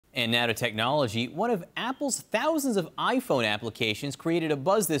And now to technology. One of Apple's thousands of iPhone applications created a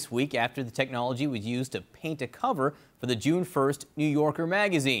buzz this week after the technology was used to paint a cover for the June 1st New Yorker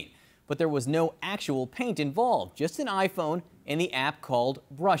magazine. But there was no actual paint involved, just an iPhone and the app called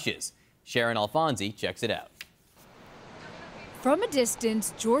Brushes. Sharon Alfonsi checks it out. From a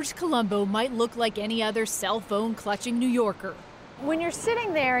distance, George Colombo might look like any other cell phone clutching New Yorker. When you're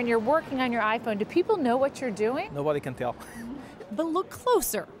sitting there and you're working on your iPhone, do people know what you're doing? Nobody can tell. But look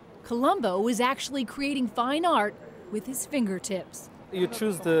closer. Colombo is actually creating fine art with his fingertips. You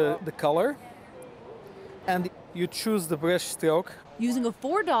choose the color and you choose the brush stroke. Using a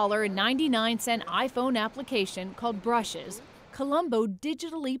 $4.99 iPhone application called Brushes, Colombo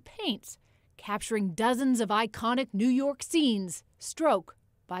digitally paints, capturing dozens of iconic New York scenes, stroke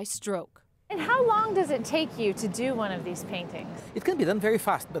by stroke. And how long does it take you to do one of these paintings? It can be done very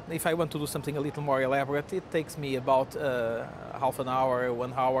fast, but if I want to do something a little more elaborate, it takes me about half an hour,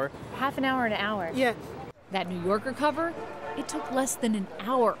 1 hour. Half an hour, an hour? Yeah. That New Yorker cover, it took less than an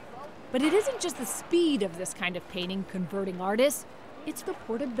hour. But it isn't just the speed of this kind of painting converting artists, it's the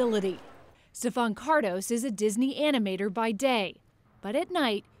portability. Stefan Cardos is a Disney animator by day, but at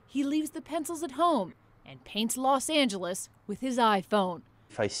night he leaves the pencils at home and paints Los Angeles with his iPhone.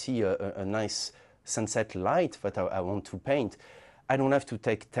 If I see a nice sunset light that I want to paint, I don't have to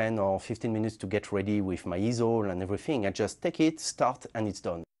take 10 or 15 minutes to get ready with my easel and everything. I just take it, start, and it's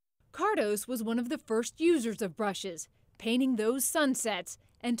done. Cardos was one of the first users of Brushes, painting those sunsets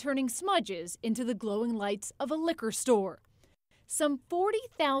and turning smudges into the glowing lights of a liquor store. Some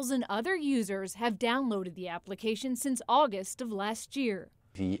 40,000 other users have downloaded the application since August of last year.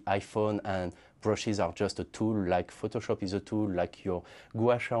 The iPhone and Brushes are just a tool, like Photoshop is a tool, like your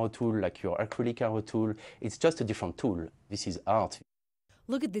gouache are a tool, like your acrylic are a tool. It's just a different tool. This is art.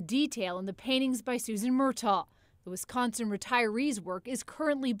 Look at the detail in the paintings by Susan Murtaugh. The Wisconsin retiree's work is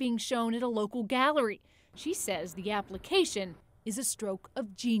currently being shown at a local gallery. She says the application is a stroke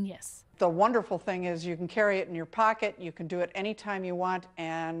of genius. The wonderful thing is you can carry it in your pocket, you can do it anytime you want,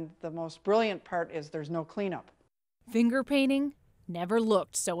 and the most brilliant part is there's no cleanup. Finger painting never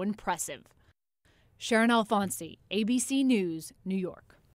looked so impressive. Sharon Alfonsi, ABC News, New York.